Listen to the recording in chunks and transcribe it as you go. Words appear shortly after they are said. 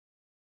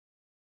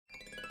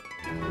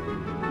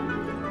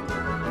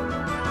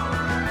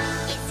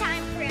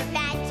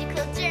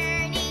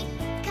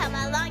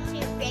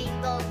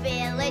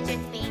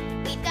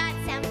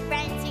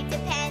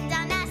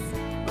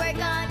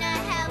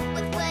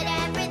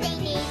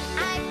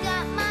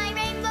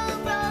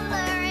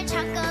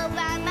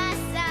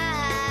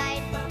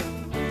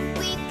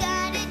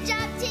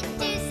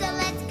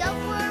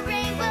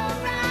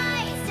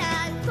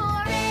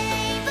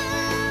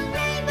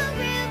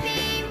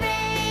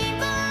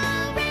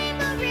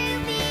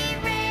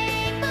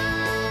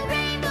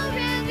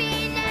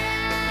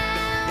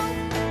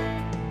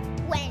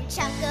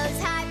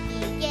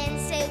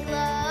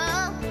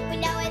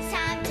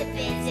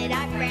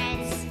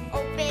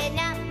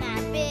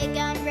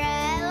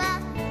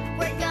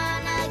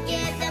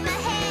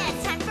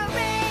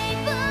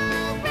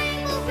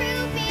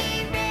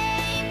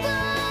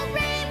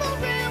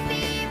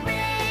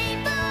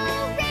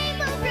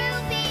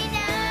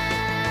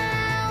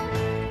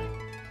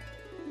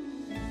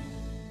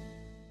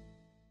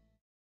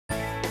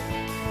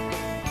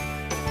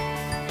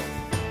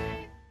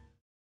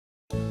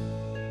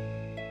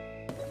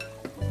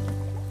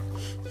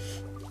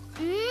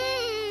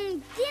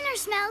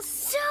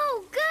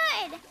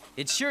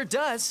It sure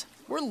does.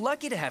 We're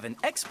lucky to have an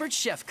expert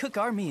chef cook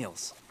our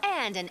meals.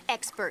 And an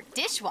expert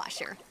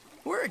dishwasher.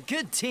 We're a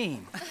good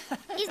team.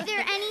 Is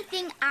there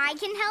anything I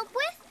can help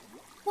with?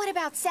 What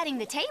about setting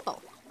the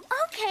table?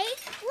 Okay,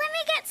 let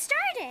me get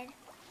started.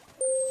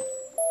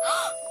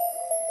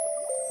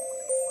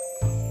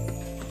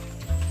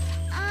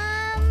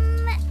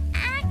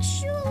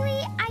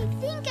 Actually, I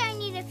think I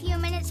need a few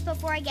minutes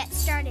before I get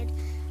started.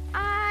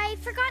 I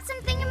forgot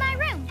something in my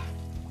room.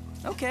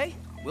 Okay,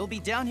 we'll be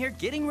down here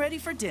getting ready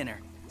for dinner.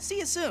 See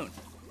you soon.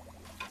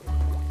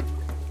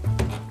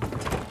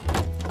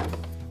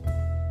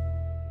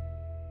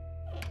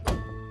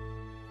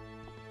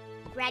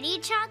 Ready,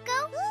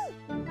 Choco?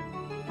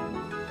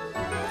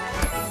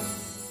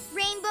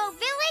 Rainbow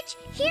Village,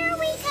 here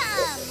we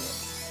come!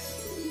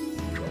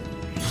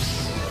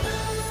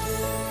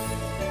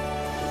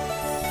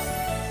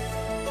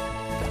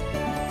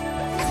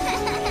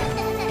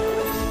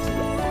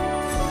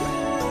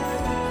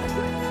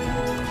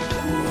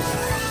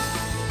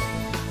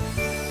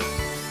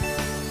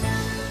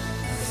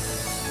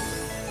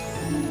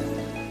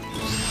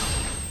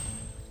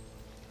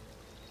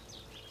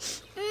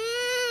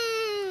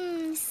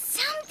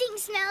 Something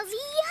smells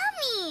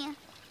yummy!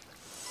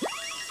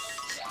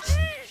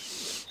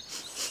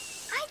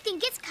 I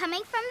think it's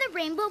coming from the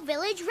Rainbow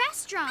Village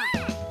restaurant.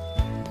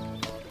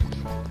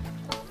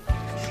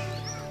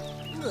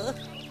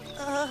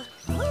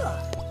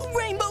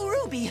 Rainbow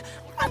Ruby,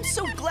 I'm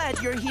so glad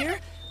you're here.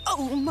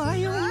 Oh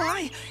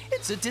my,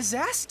 it's a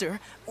disaster.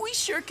 We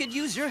sure could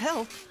use your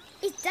help.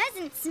 It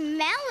doesn't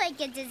smell like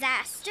a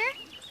disaster.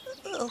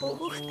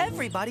 Oh,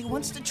 everybody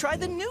wants to try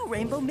the new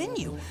rainbow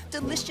menu.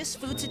 Delicious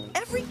foods in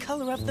every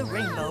color of the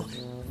rainbow.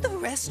 The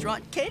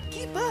restaurant can't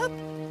keep up.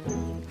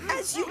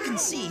 As you can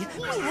see,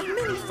 we have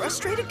many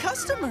frustrated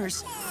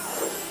customers.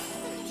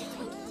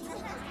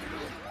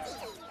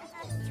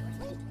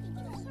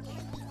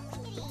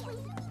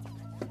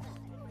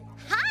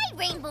 Hi,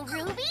 Rainbow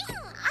Ruby.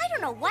 I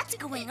don't know what's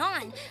going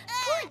on.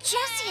 Poor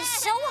Jessie is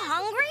so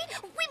hungry.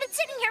 We've been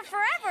sitting here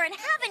forever and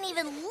haven't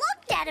even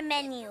looked at a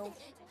menu.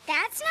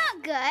 That's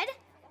not good.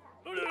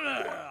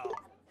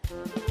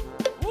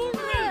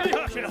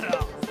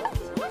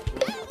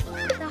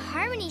 The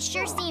Harmonies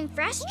sure seem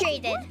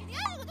frustrated.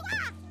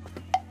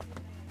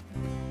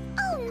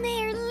 Oh,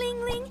 Mayor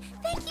Ling Ling,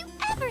 thank you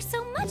ever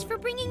so much for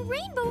bringing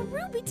Rainbow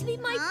Ruby to be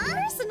my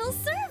personal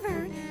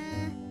server.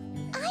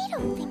 I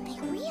don't think they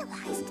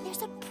realized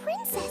there's a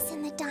princess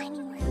in the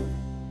dining room.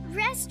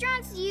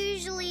 Restaurants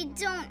usually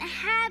don't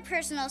have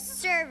personal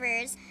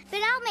servers,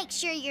 but I'll make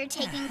sure you're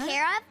taken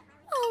care of.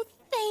 Oh,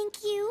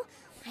 thank you.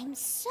 I'm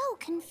so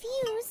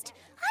confused.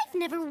 I've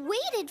never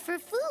waited for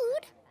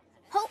food.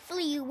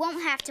 Hopefully you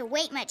won't have to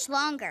wait much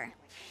longer.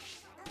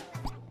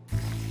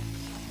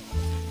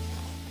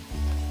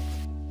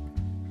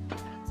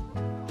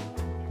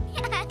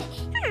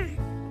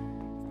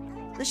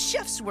 The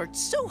chefs worked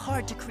so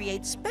hard to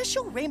create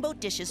special rainbow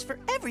dishes for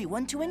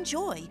everyone to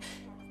enjoy.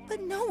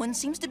 But no one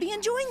seems to be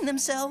enjoying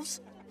themselves.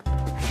 2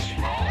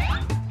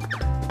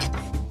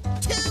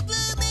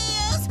 blue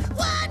meals,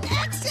 1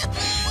 extra blue!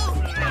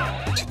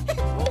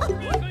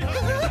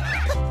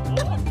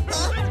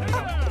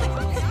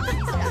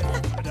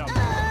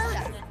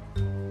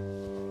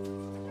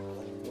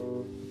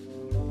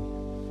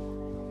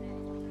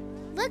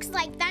 Looks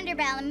like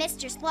Thunderbell and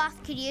Mr.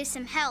 Sloth could use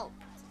some help.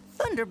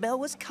 Thunderbell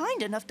was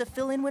kind enough to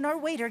fill in when our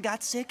waiter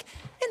got sick,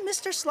 and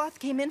Mr. Sloth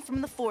came in from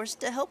the forest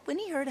to help when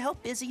he heard how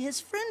busy his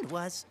friend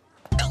was.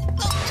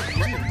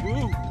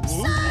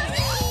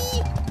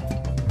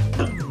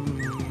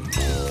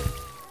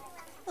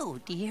 Oh,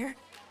 dear.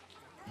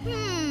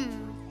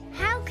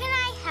 How can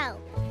I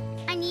help?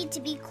 I need to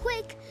be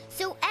quick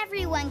so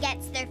everyone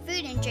gets their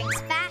food and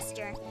drinks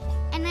faster.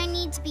 And I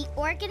need to be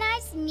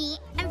organized, neat,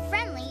 and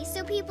friendly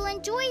so people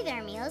enjoy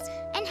their meals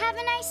and have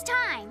a nice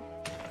time.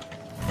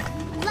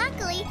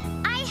 Luckily,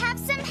 I have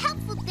some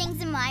helpful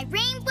things in my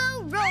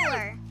rainbow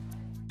roller.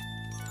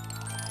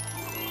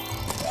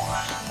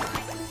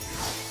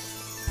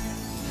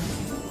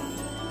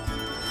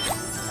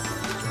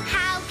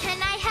 How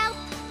can I help?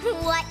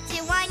 What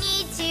do I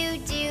need to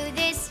do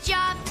this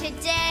job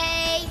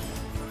today?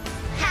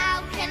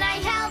 How can I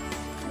help?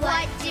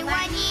 What do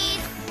I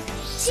need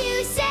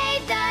to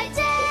save the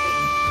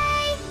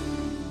day?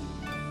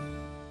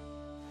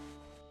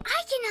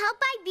 I can help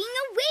by being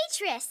a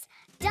waitress.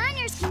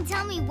 Diners can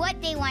tell me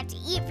what they want to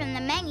eat from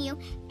the menu,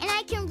 and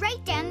I can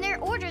write down their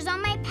orders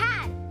on my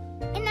pad.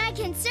 And I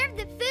can serve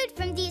the food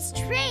from these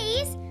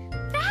trays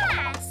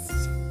fast.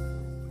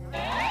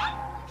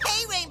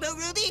 Hey, Rainbow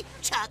Ruby,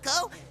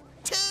 Choco,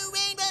 2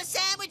 rainbow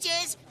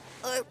sandwiches,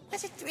 or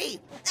was it 3?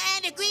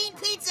 And a green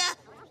pizza.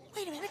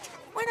 Wait a minute,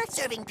 we're not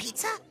serving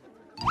pizza.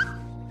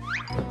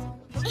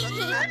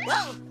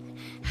 Whoa!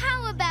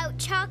 How about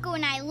Choco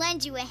and I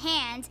lend you a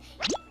hand?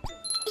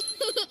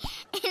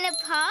 And a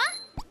paw?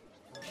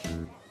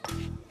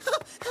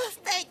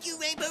 Thank you,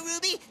 Rainbow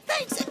Ruby.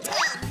 Thanks a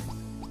ton.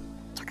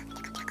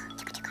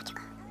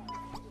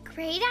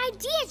 Great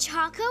idea,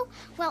 Choco.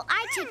 While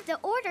I take the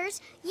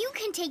orders, you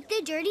can take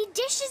the dirty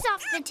dishes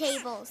off the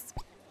tables.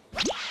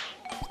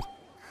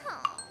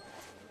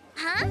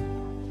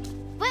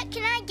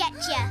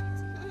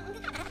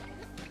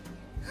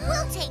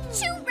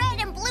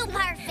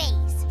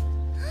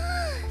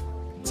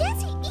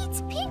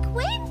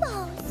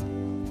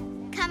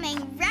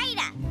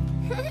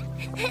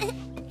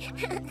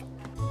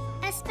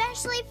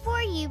 Especially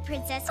for you,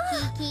 Princess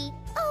Kiki.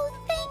 Oh,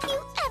 thank you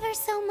ever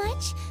so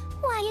much.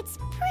 Why, it's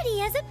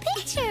pretty as a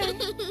picture.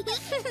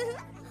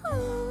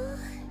 Oh.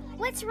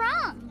 What's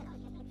wrong?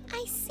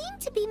 I seem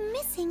to be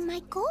missing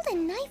my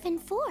golden knife and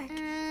fork.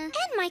 And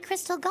my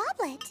crystal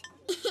goblet.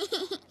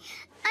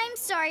 I'm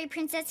sorry,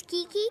 Princess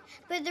Kiki,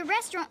 but the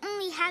restaurant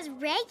only has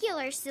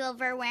regular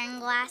silverware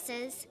and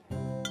glasses.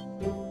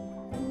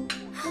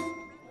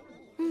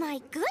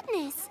 My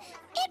goodness,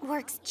 it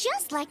works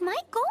just like my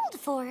gold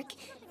fork.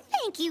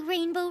 Thank you,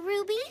 Rainbow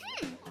Ruby.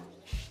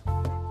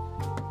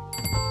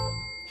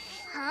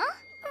 Huh?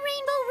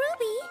 Rainbow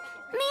Ruby,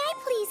 may I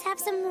please have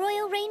some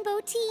royal rainbow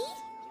tea?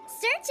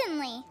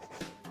 Certainly.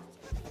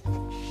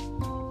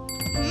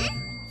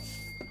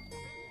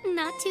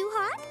 Not too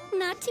hot,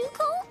 not too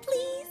cold,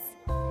 please.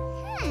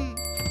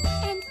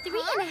 And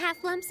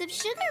 3.5 lumps of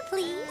sugar,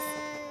 please.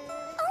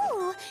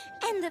 Oh,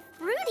 and the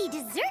fruity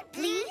dessert,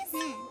 please.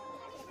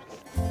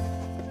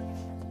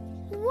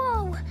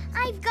 Whoa,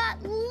 I've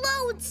got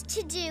loads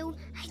to do.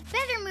 I'd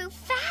better move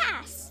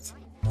fast.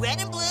 Red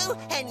and blue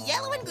and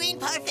yellow and green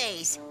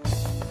parfaits.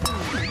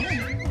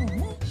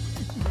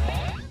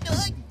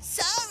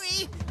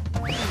 Sorry.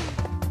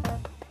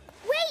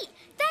 Wait,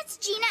 that's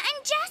Gina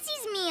and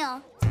Jessie's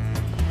meal.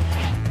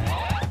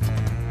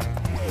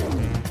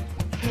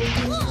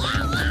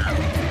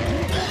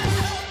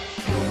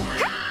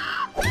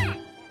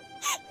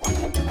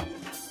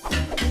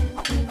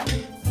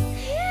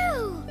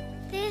 Phew!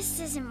 This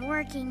isn't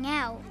working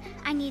out.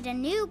 I need a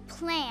new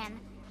plan.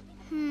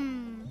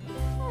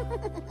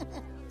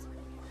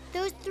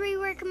 Those three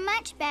work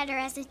much better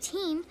as a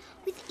team,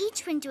 with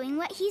each one doing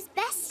what he's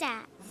best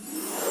at.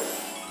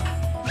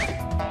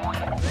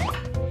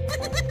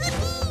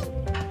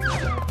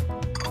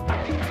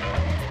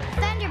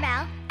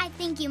 Thunderbell, I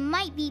think you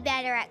might be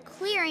better at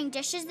clearing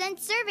dishes than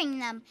serving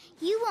them.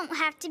 You won't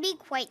have to be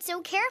quite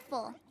so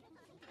careful.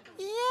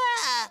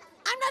 Yeah,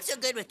 I'm not so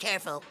good with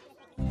careful.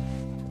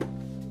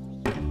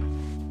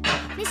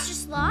 Mr.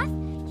 Sloth,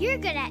 you're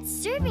good at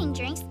serving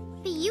drinks,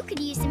 but you could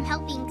use some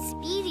help being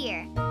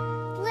speedier.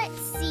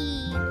 Let's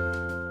see.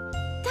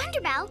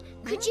 Thunderbell,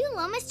 could you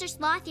loan Mr.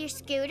 Sloth your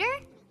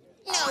scooter?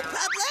 No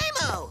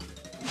problemo.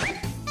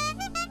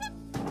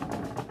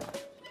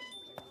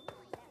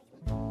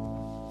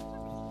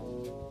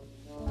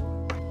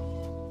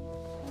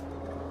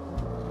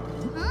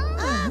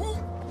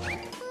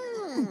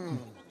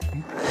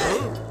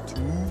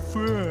 Too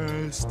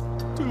fast.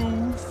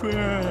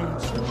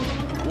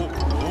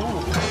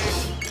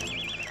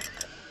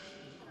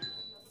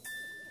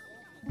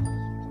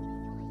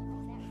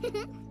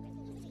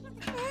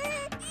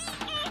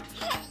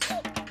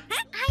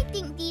 I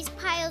think these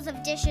piles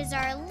of dishes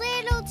are a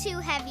little too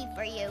heavy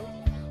for you.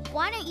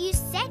 Why don't you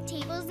set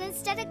tables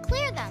instead of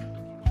clear them?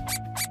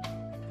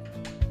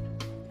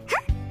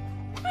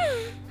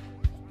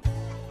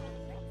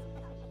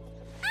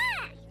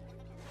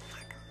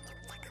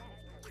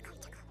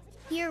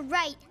 You're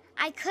right.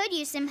 I could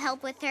use some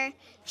help with her.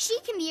 She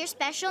can be your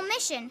special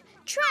mission.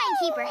 Try and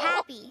keep her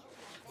happy.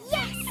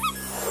 Yes!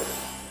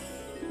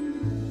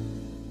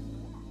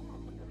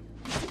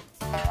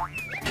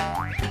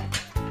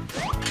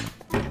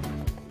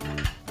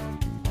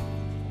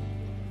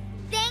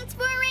 Thanks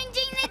for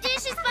arranging the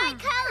dishes by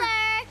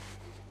color.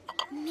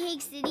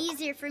 Makes it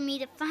easier for me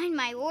to find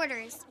my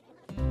orders.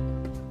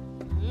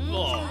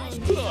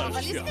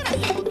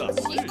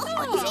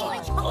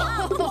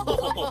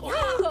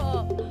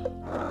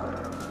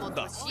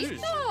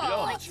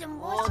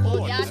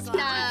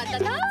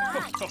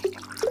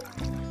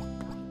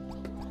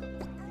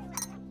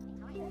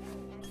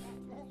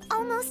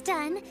 Almost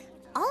done.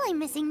 All I'm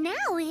missing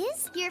now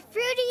is... Your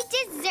fruity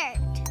dessert.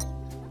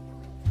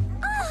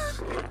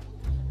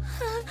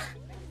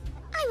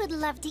 I would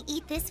love to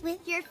eat this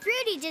with... Your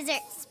fruity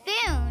dessert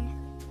spoon.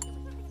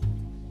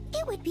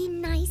 It would be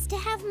nice to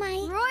have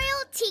my...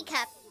 Royal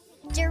teacup.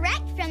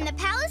 Direct from the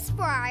palace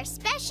for our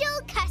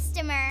special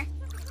customer.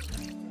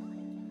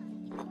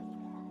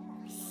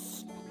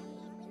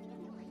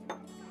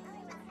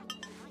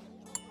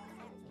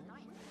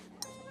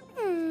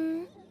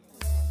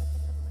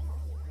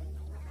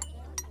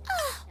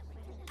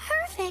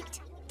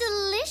 Perfect.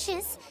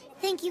 Delicious.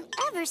 Thank you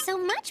ever so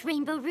much,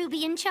 Rainbow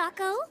Ruby and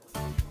Choco.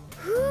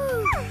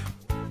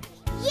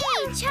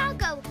 Yay,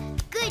 Choco!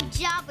 Good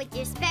job with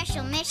your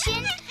special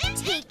mission.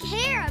 Take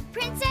care of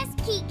Princess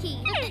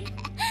Kiki.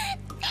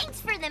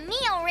 Thanks for the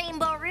meal,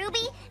 Rainbow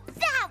Ruby.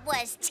 That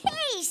was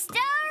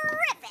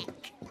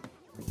taste-terrific.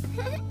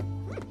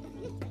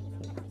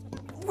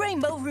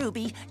 Rainbow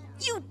Ruby,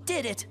 you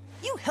did it!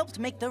 You helped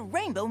make the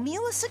rainbow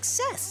meal a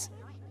success.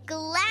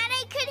 Glad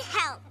I could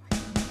help.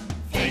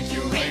 Thank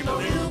you, Rainbow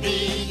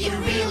Ruby, you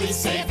really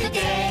saved the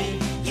day.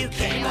 You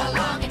came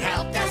along and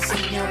helped us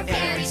in your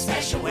very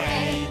special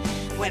way.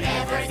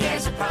 Whenever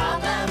there's a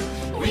problem,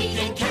 we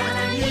can count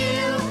on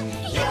you.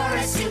 You're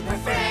a super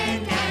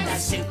friend and a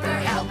super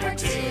helper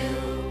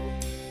too.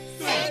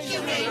 Thank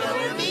you, Rainbow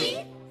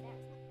Ruby.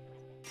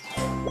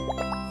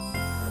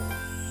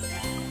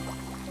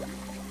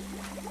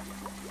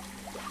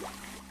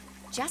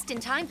 Just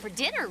just in time for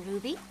dinner,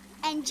 Ruby.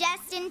 And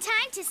just in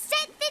time to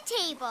set the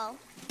table.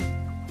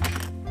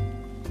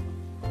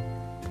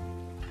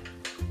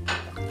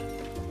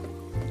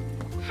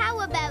 How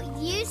about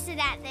you sit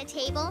at the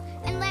table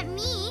and let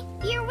me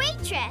be your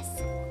waitress?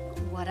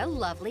 What a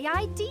lovely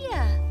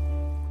idea.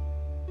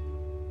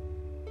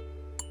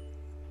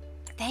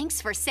 Thanks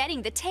for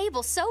setting the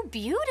table so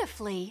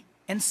beautifully.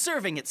 And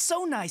serving it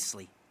so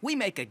nicely. We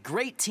make a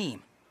great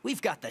team.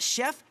 We've got the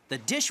chef, the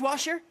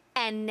dishwasher.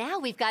 And now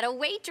we've got a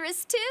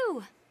waitress,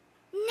 too.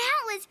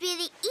 Now let's be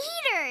the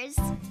eaters.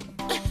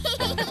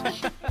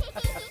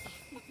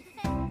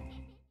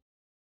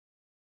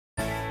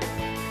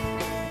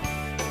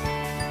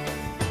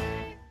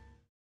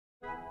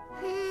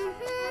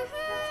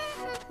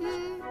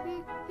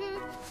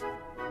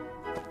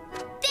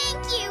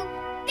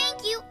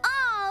 Thank you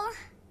all.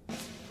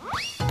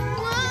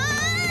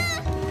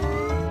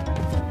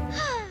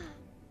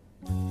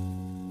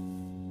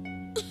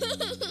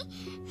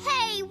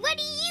 Hey, what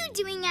are you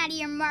doing out of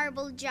your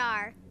marble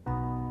jar?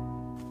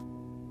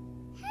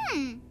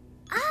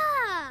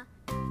 Ah.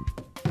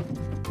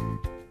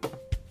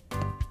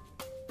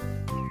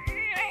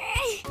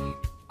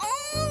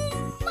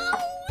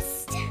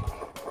 Almost.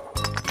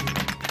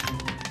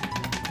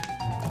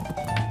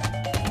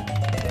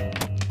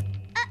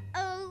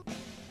 Uh-oh.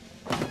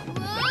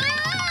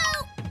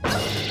 Whoa!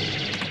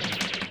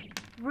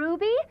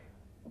 Ruby?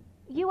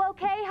 You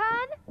okay,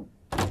 hon?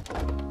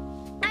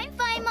 I'm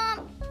fine,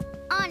 Mom.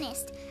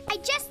 Honest, I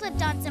just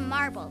slipped on some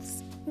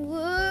marbles.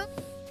 Whoa.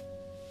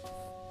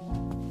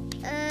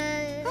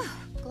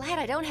 Glad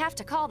I don't have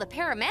to call the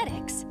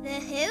paramedics. The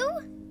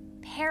who?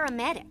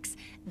 Paramedics.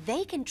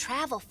 They can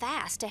travel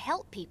fast to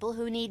help people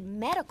who need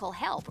medical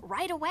help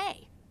right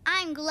away.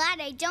 I'm glad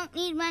I don't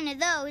need one of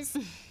those.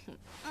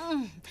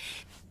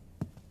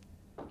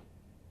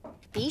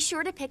 Be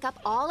sure to pick up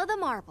all of the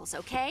marbles,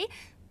 okay?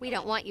 We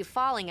don't want you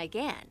falling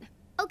again.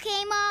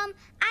 Okay, Mom,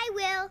 I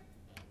will.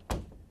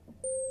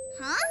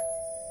 Huh?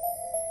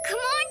 Come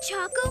on,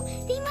 Choco.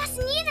 They must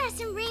need us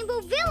in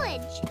Rainbow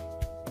Village.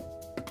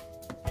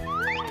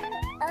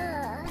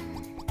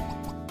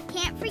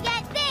 Can't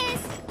forget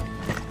this.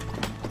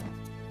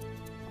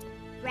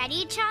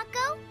 Ready,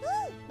 Choco?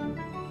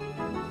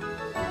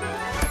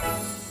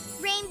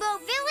 Rainbow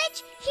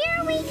Village,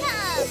 here we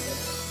come.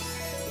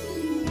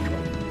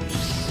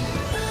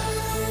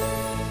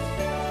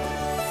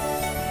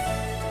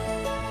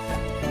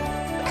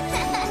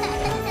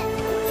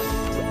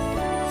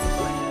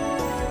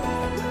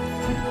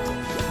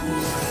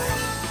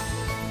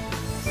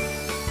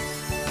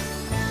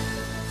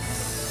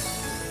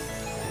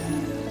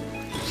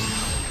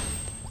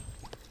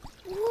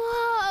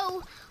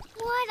 Whoa,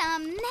 what a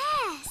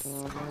mess.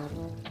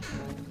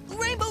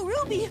 Rainbow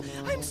Ruby,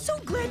 I'm so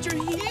glad you're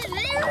here.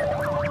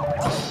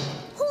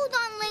 Hold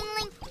on, Ling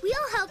Ling.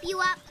 We'll help you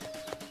up.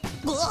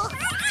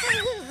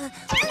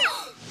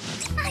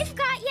 I've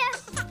got you.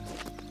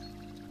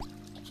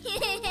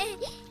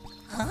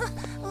 Huh?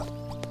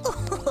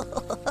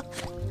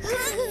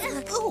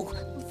 Oh,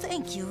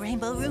 thank you,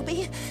 Rainbow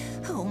Ruby.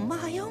 Oh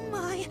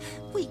my,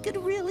 we could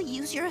really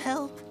use your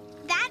help.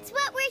 That's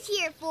what we're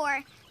here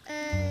for.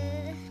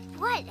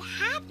 What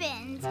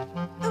happened?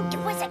 It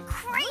was a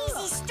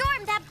crazy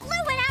storm that blew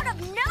it out of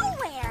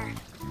nowhere.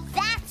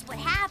 That's what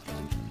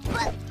happened.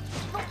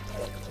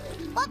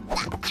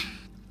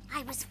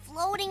 I was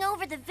floating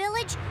over the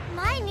village,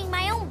 minding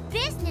my own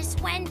business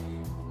when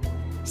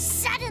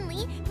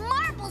suddenly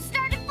marbles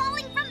started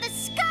falling from the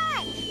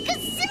sky.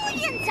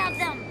 Gazillions of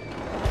them.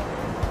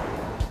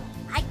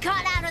 I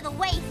got out of the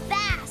way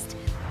fast,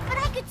 but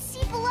I could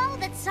see below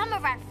that some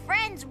of our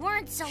friends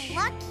weren't so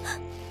lucky.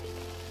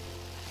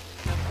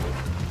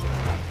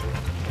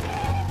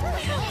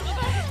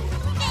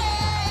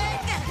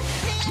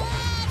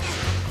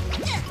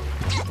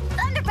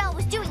 Thunderbell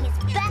was doing his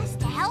best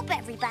to help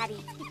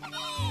everybody.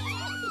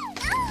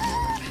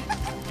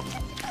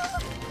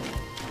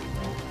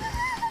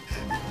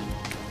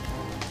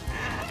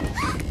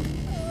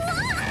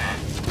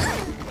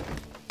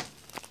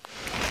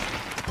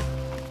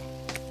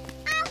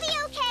 I'll be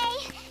okay.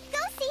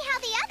 Go see how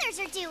the others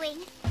are doing.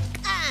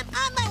 I'm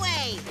on my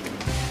way.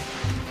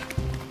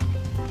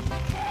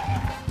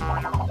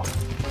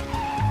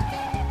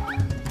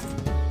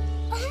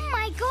 Oh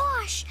my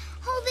gosh!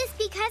 All this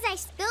because I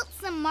spilt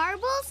some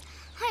marbles?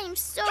 I'm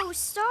so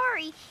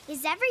sorry.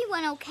 Is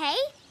everyone okay?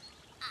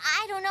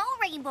 I don't know,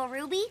 Rainbow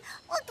Ruby.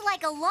 Looked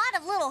like a lot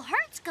of little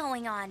hurts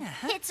going on.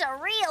 It's a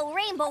real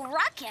rainbow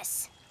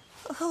ruckus.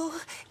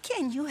 Oh,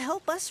 can you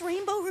help us,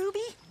 Rainbow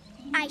Ruby?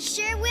 I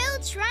sure will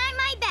try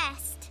my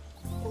best.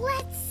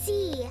 Let's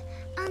see.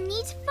 I'll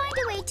need to find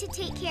a way to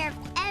take care of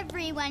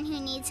everyone who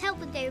needs help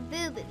with their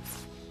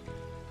boo-boos.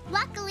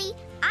 Luckily,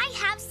 I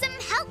have some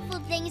helpful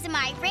things in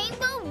my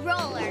rainbow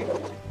roller.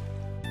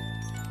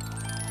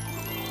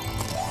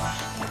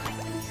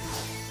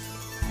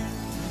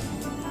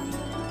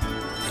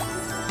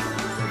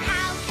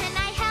 How can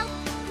I help?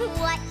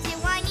 What do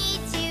I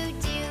need to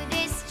do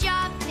this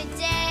job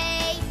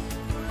today?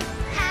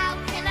 How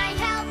can I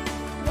help?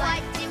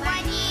 What do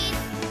I need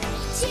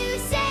to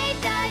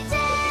save the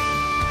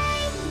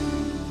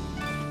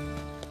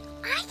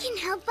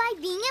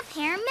being a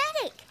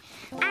paramedic.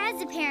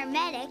 As a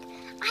paramedic,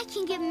 I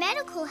can give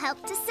medical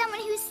help to someone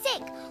who's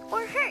sick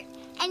or hurt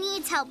and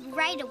needs help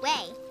right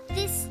away.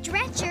 This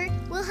stretcher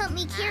will help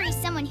me carry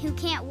someone who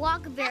can't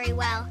walk very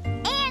well.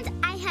 And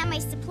I have my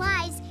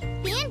supplies,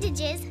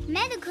 bandages,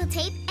 medical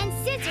tape, and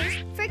scissors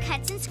for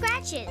cuts and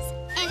scratches,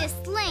 and a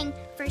sling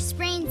for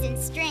sprains and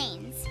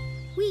strains.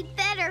 We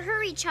better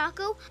hurry,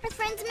 Choco. Our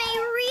friends may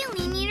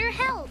really need our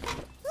help.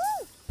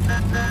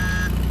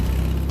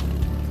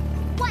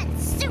 One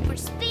super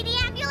speedy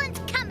ambulance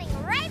coming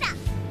right up.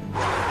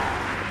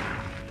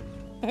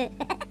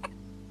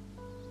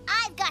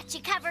 I've got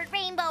you covered,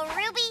 Rainbow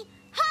Ruby.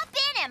 Hop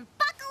in and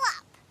buckle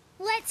up.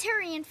 Let's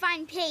hurry and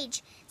find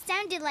Paige.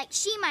 Sounded like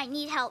she might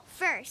need help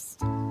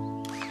first.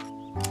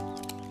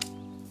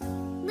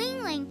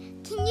 Ling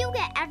Ling, can you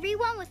get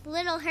everyone with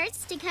little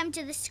hurts to come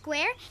to the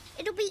square?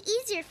 It'll be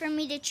easier for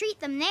me to treat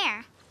them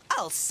there.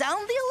 I'll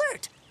sound the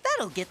alert.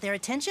 That'll get their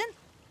attention.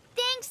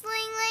 Thanks, Ling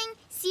Ling.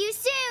 See you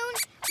soon.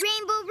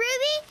 Rainbow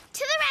Ruby, to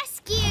the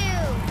rescue!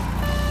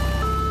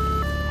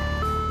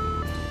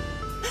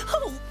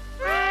 Oh!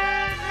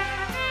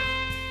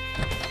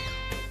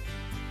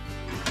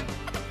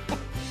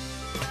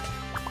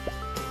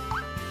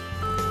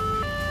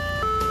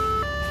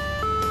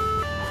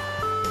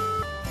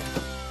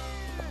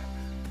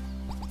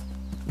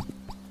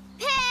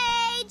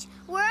 Paige,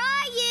 where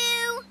are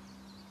you?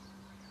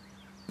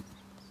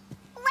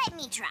 Let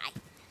me try.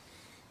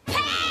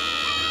 Paige!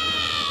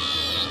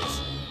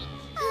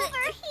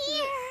 Over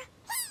here.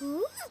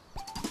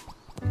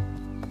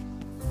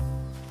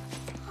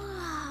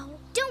 Oh,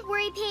 don't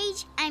worry,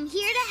 Paige. I'm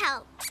here to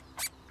help.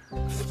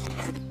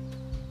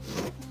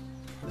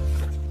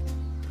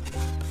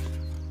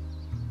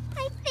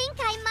 I think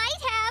I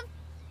might have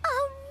a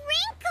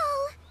wrinkle.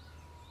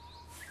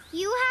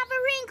 You have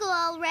a wrinkle,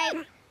 all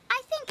right.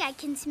 I think I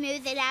can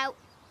smooth it out.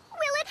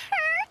 Will it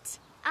hurt?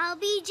 I'll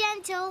be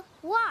gentle.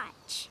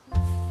 Watch.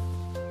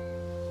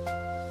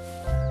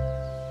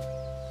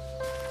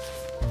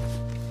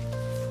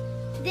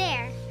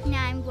 There.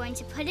 Now I'm going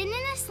to put it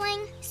in a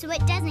sling so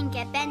it doesn't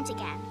get bent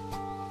again.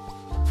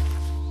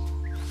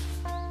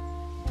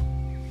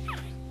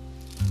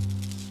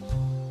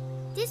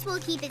 This will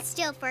keep it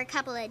still for a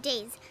couple of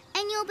days,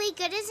 and you'll be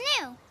good as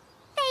new.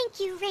 Thank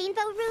you,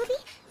 Rainbow Ruby.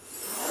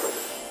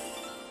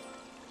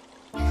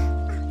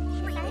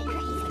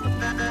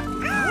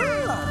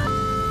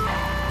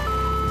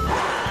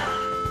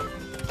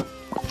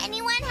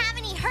 Anyone have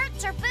any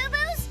hurts or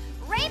boo-boos?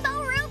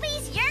 Rainbow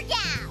Ruby's your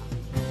gal.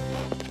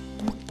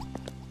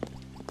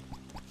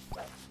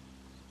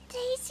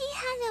 Daisy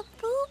had a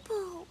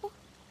boo-boo.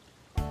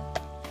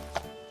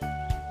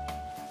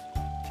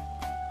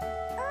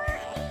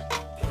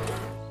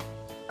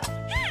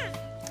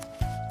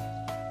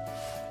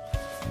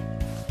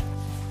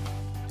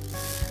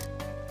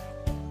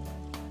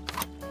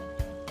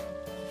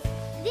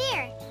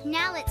 There.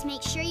 Now let's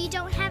make sure you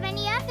don't have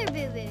any other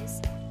boo-boos.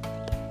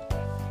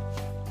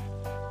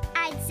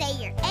 I'd say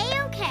you're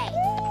A-okay.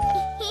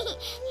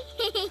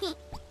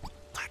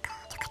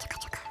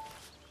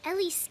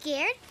 Ellie's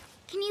scared?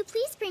 Can you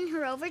please bring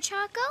her over,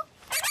 Choco?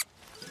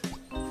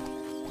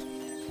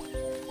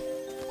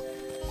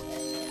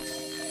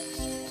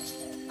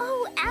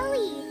 Oh,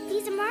 Ellie,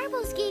 these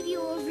marbles gave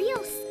you a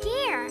real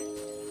scare.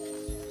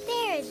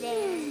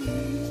 There.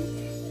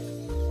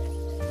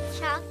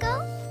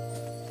 Choco?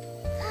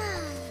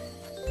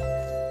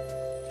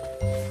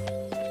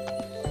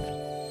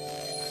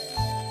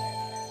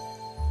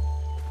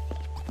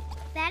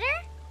 Better?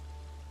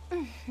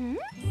 Mm-hmm.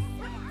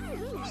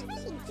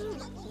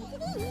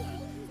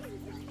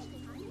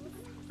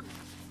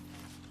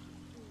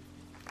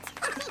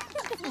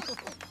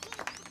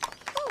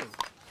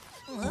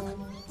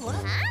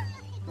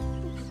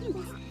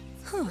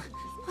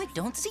 I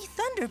don't see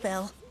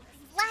Thunderbell.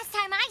 Last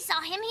time I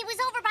saw him, he was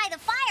over by the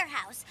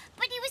firehouse,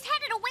 but he was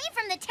headed away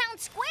from the town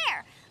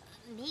square.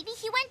 Maybe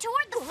he went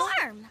toward the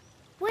farm.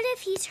 What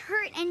if he's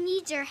hurt and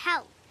needs our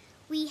help?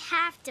 We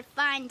have to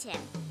find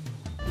him.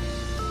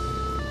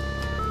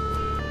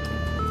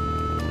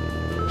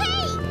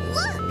 Hey,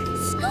 look!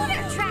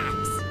 Scooter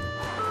tracks!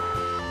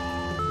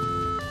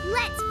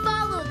 Let's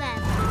follow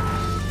them.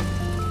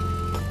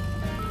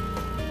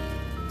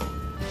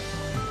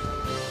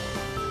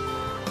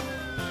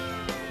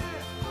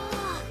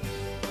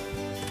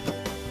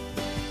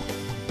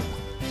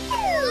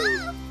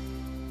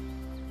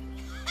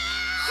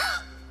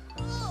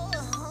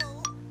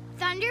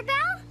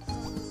 Thunderbell?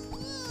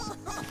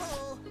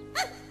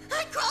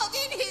 I crawled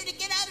in here to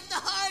get out of the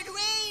hard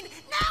rain.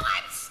 Now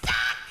I'm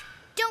stuck.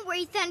 Don't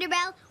worry,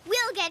 Thunderbell.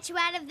 We'll get you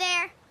out of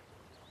there.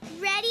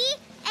 Ready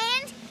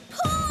and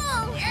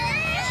pull!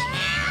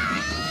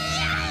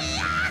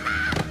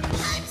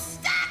 I'm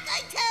stuck,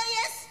 I tell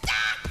you,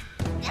 stuck.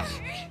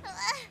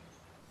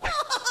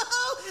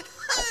 Oh,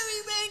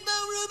 hurry,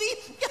 Rainbow Ruby.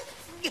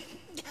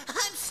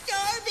 I'm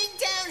starving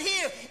down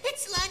here.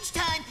 It's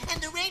lunchtime,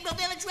 and the Rainbow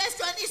Village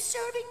restaurant is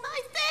serving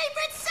my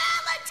favorite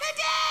salad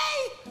today.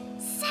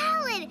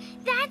 Salad!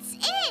 That's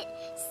it!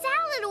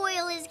 Salad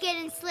oil is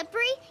getting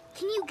slippery.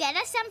 Can you get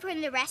us some from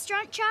the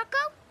restaurant, Choco?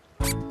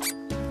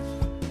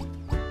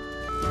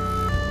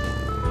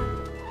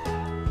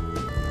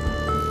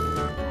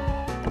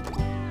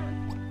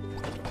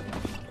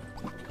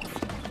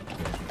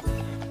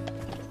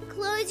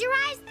 Close your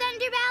eyes,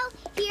 Thunderbell.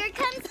 Here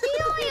comes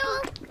the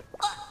oil.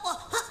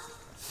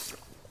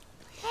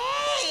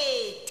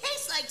 Hey,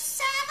 tastes like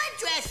salad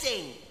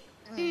dressing.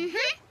 Mm-hmm.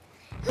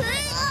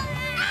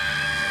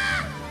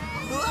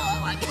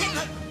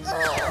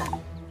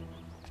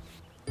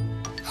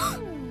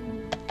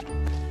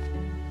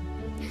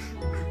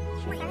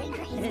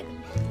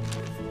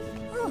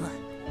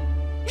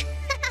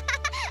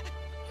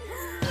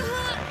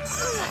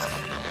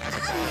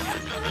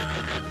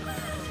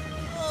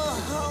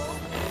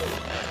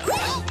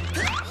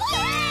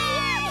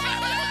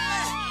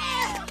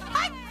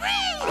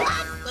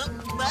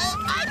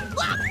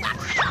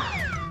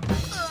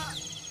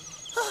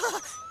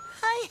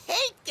 I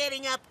hate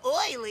getting up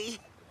oily.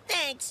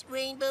 Thanks,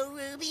 Rainbow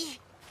Ruby.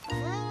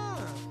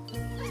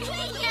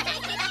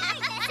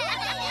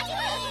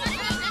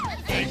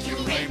 Thank you,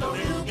 Rainbow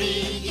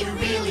Ruby, you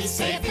really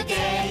saved the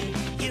day.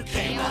 You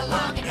came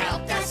along and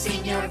helped us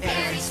in your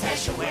very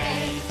special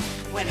way.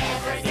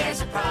 Whenever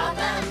there's a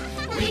problem,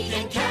 we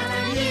can count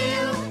on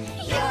you.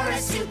 You're a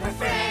super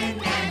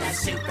friend and a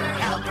super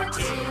helper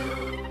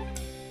too.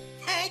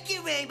 Thank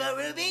you, Rainbow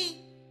Ruby.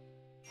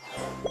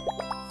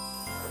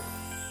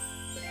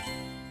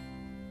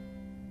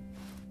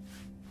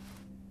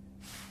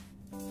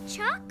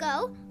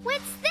 Choco,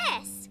 what's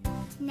this?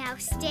 Now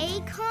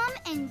stay calm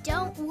and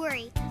don't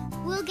worry.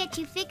 We'll get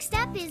you fixed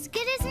up as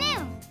good as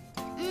new.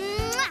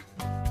 Mwah!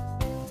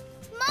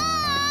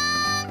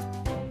 Mom!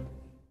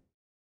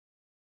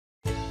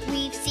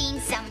 We've seen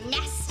some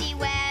nasty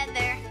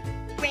weather.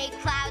 Gray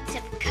clouds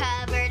have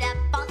covered up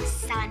all the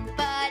sun.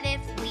 But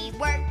if we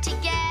work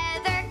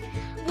together,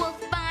 we'll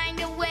find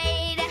a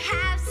way to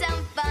have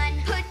some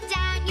fun. Put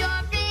down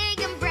your big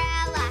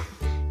umbrella.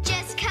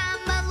 Just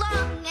come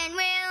along and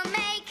we'll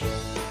make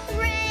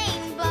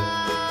rainbows.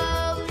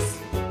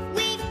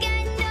 We've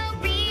got no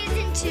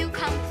reason to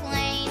complain.